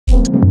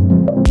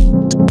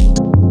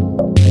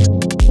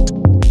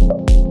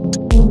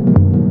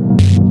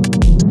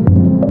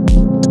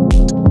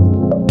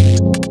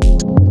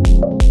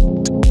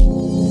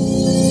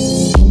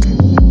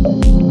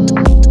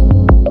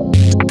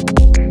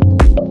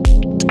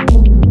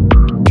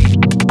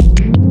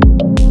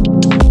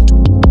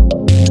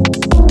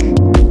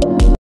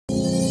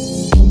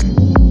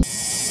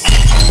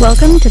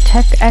Welcome to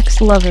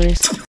TechX Lovers.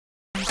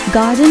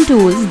 Garden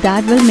tools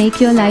that will make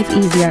your life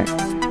easier.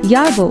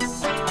 Yarbo.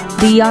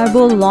 The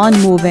Yarbo Lawn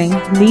Moving,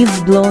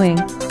 Leaves Blowing,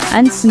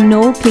 and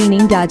Snow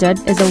Cleaning Gadget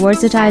is a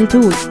versatile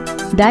tool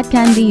that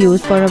can be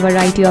used for a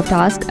variety of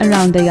tasks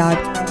around the yard.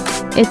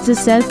 It's a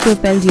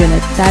self-propelled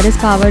unit that is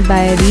powered by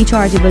a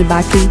rechargeable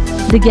battery.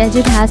 The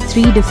gadget has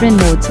 3 different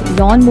modes: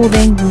 lawn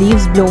moving,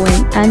 leaves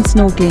blowing, and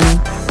snow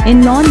cleaning.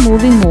 In lawn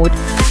moving mode,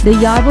 the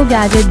Yarbo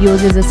gadget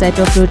uses a set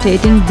of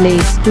rotating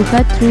blades to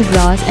cut through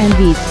grass and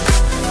weeds.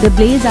 The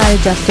blades are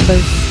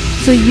adjustable,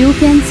 so you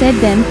can set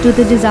them to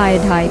the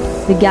desired height.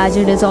 The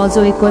gadget is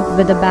also equipped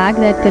with a bag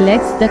that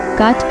collects the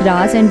cut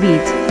grass and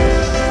weeds.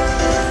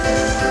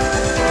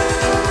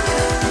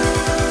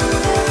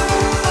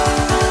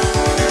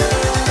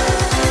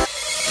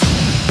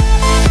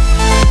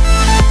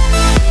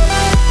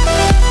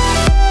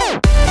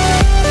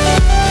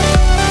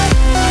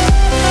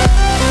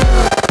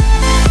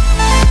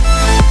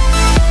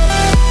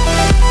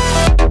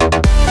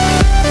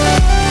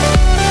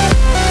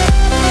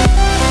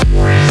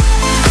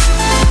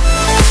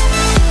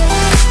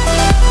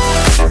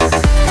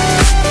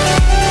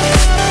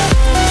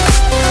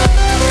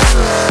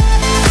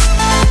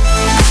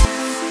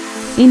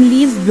 In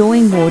leaves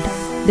blowing mode,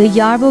 the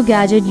Yarbo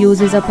gadget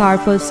uses a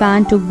powerful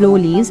fan to blow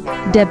leaves,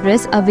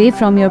 debris away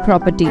from your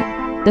property.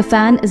 The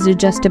fan is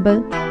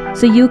adjustable,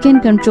 so you can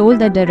control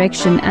the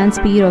direction and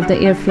speed of the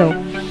airflow.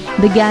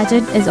 The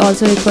gadget is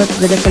also equipped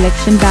with a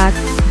collection bag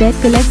that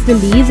collects the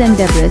leaves and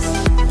debris.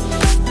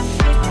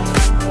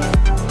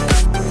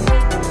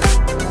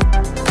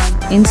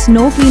 In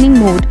snow cleaning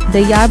mode,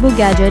 the Yarbo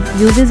gadget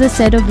uses a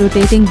set of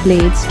rotating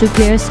blades to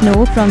clear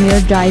snow from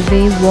your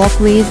driveway,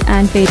 walkways,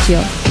 and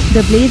patio.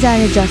 The blades are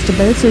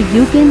adjustable, so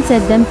you can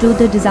set them to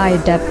the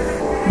desired depth.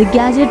 The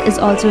gadget is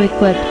also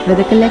equipped with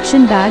a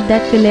collection bag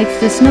that collects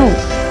the snow.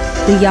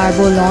 The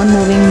Yarbo Lawn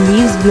Moving,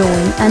 Leaves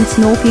Blowing, and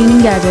Snow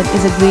Cleaning Gadget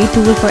is a great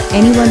tool for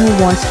anyone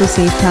who wants to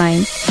save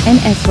time and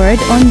effort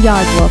on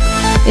yard work.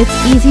 It's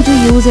easy to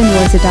use and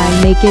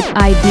versatile, make it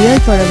ideal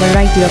for a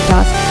variety of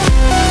tasks.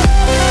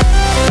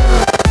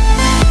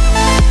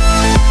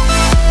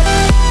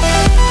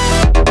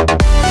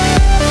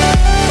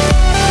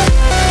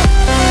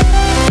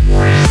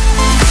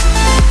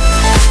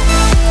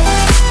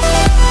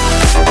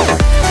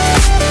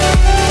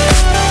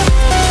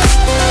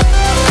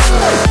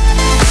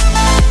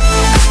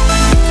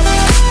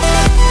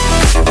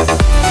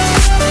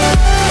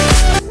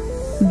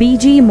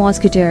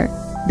 BG-Mosquitaire.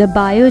 The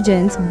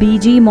Biogen's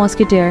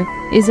BG-Mosquitaire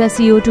is a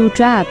CO2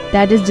 trap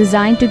that is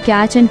designed to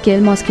catch and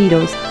kill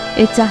mosquitoes.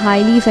 It's a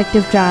highly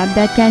effective trap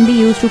that can be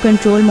used to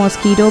control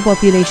mosquito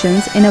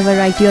populations in a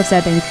variety of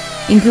settings,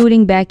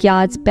 including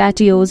backyards,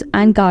 patios,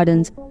 and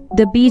gardens.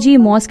 The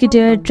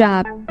BG-Mosquitaire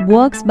trap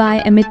works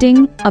by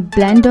emitting a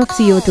blend of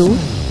CO2,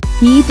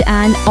 heat,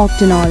 and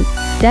octanol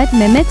that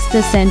mimics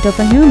the scent of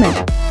a human.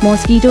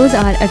 Mosquitoes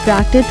are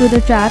attracted to the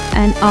trap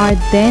and are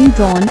then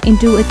drawn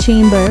into a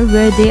chamber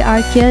where they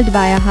are killed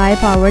by a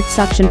high-powered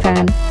suction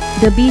fan.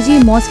 The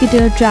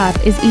BG-Mosquitaire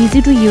trap is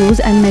easy to use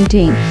and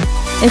maintain.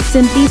 It's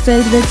simply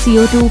filled with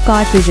CO2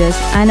 cartridges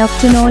and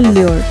octanol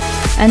lure,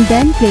 and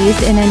then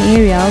placed in an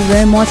area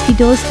where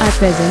mosquitoes are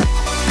present.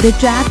 The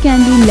trap can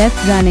be left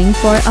running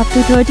for up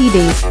to 30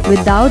 days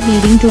without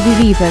needing to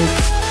be refilled.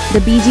 The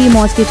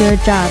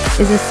BG-Mosquitaire trap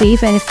is a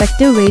safe and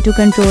effective way to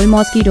control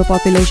mosquito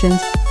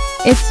populations.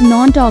 It's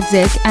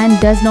non-toxic and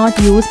does not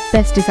use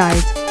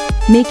pesticides,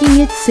 making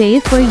it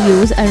safe for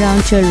use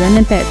around children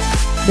and pets.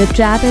 The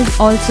trap is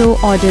also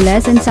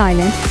odorless and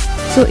silent,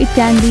 so it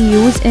can be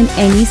used in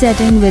any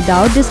setting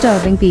without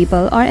disturbing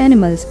people or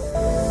animals.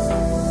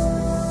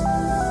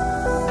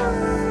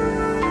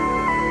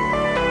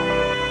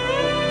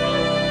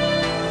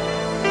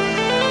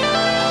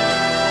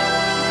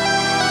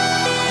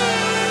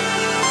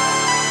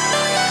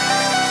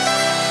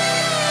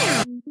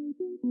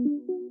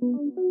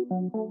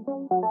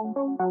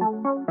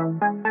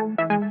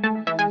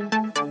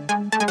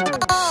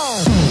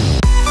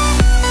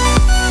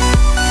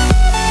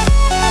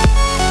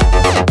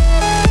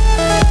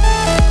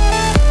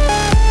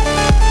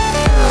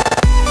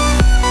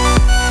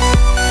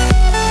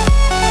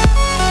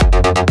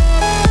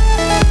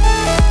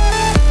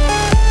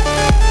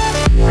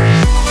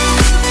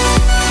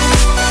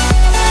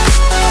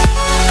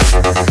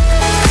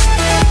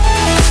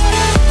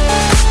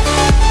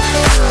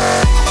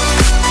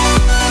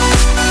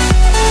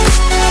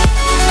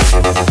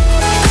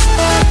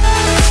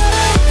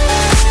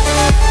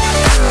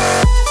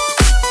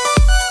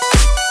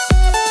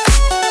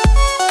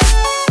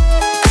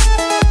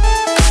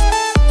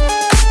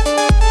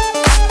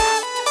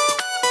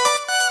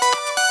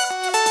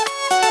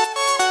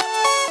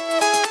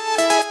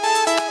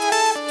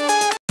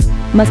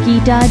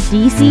 Makita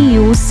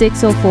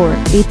DCU604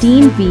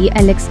 18V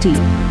LXT.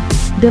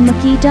 The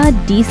Makita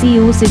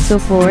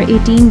DCU604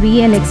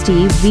 18V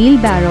LXT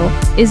wheelbarrow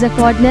is a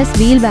cordless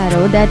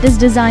wheelbarrow that is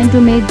designed to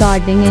make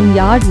gardening and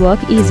yard work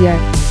easier.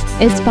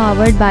 It's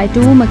powered by 2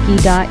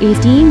 Makita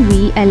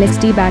 18V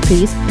LXT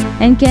batteries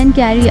and can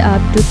carry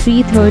up to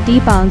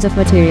 330 pounds of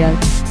material.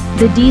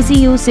 The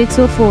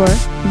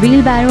DCU604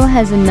 wheelbarrow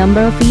has a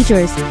number of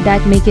features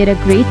that make it a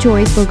great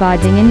choice for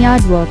gardening and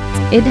yard work.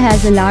 It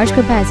has a large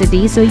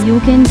capacity so you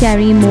can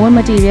carry more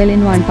material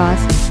in one pass.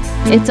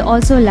 It's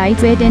also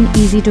lightweight and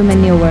easy to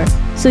maneuver,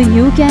 so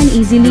you can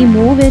easily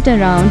move it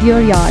around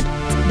your yard.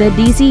 The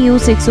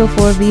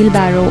DCU604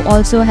 wheelbarrow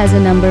also has a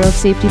number of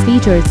safety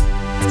features,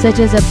 such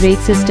as a brake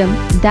system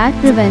that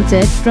prevents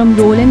it from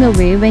rolling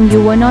away when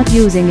you are not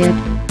using it.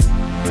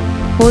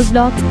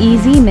 Hozelock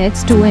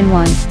EasyMix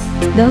 2-in-1.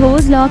 The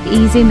Hozelock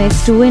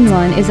EasyMix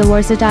 2-in-1 is a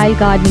versatile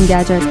gardening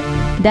gadget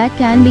that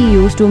can be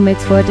used to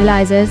mix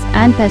fertilizers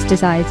and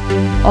pesticides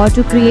or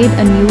to create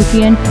a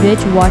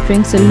nutrient-rich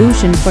watering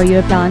solution for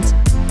your plants.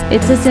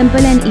 It's a simple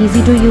and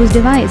easy-to-use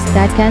device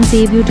that can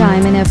save you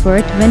time and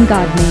effort when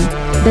gardening.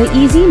 The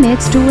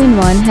EasyMix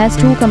 2-in-1 has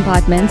two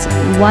compartments,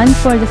 one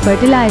for the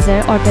fertilizer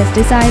or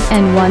pesticide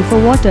and one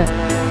for water.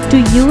 To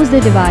use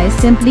the device,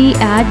 simply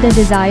add the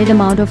desired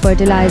amount of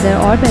fertilizer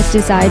or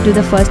pesticide to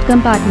the first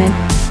compartment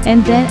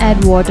and then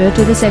add water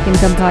to the second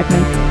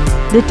compartment.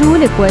 The two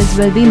liquids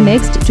will be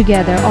mixed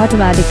together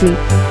automatically,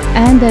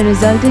 and the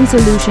resulting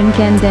solution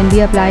can then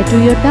be applied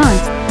to your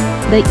plants.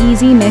 The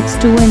EasyMix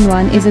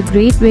 2-in-1 is a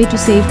great way to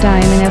save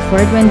time and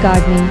effort when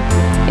gardening.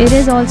 It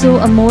is also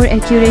a more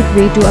accurate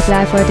way to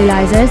apply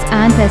fertilizers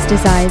and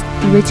pesticides,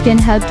 which can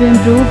help to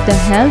improve the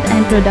health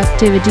and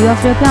productivity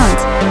of your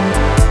plants.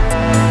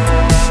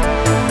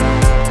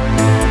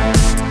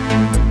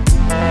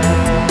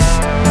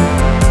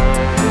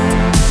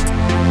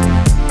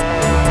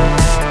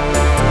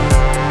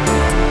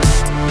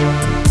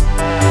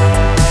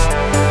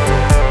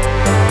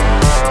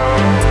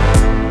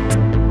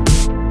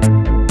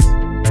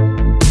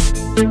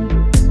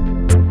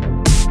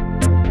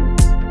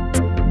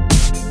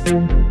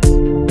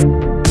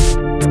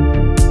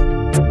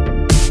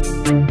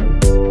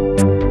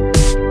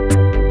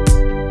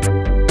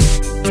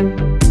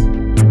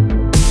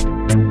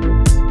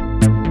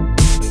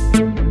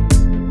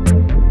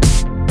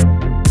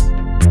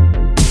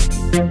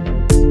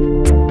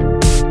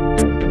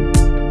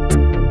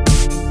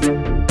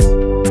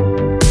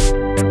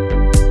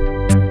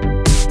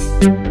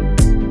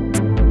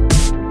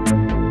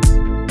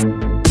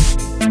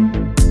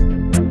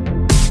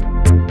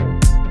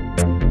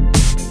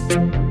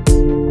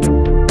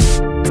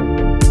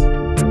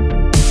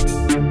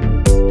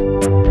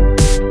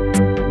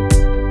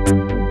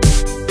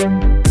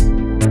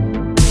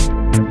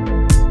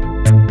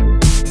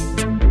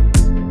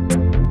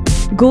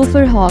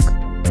 Gopher Hawk.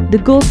 The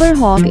Gopher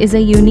Hawk is a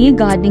unique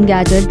gardening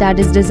gadget that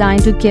is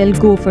designed to kill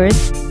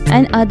gophers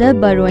and other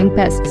burrowing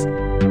pests.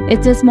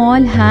 It's a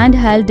small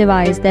handheld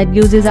device that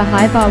uses a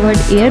high-powered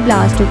air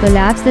blast to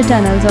collapse the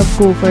tunnels of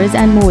gophers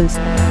and moles.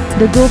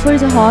 The Gopher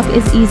Hawk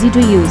is easy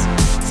to use.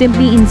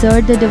 Simply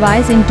insert the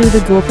device into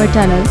the gopher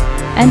tunnel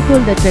and pull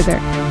the trigger.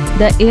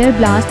 The air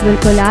blast will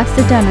collapse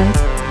the tunnel,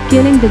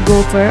 killing the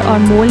gopher or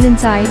mole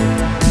inside.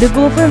 The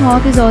Gopher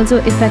Hawk is also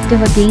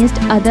effective against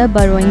other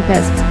burrowing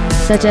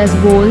pests, such as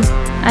voles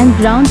and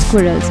ground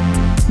squirrels.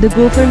 The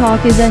Gopher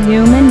Hawk is a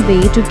human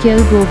way to kill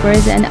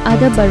gophers and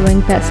other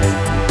burrowing pests.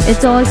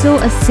 It's also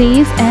a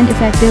safe and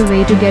effective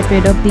way to get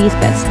rid of these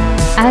pests,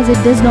 as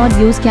it does not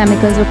use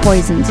chemicals or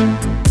poisons.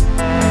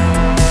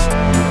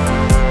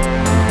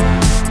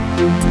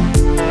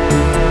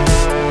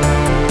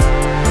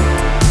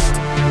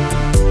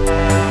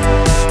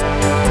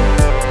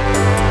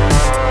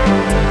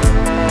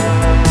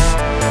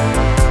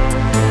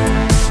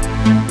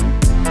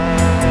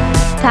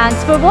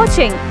 Thanks for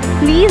watching.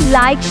 Please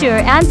like, share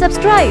and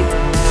subscribe.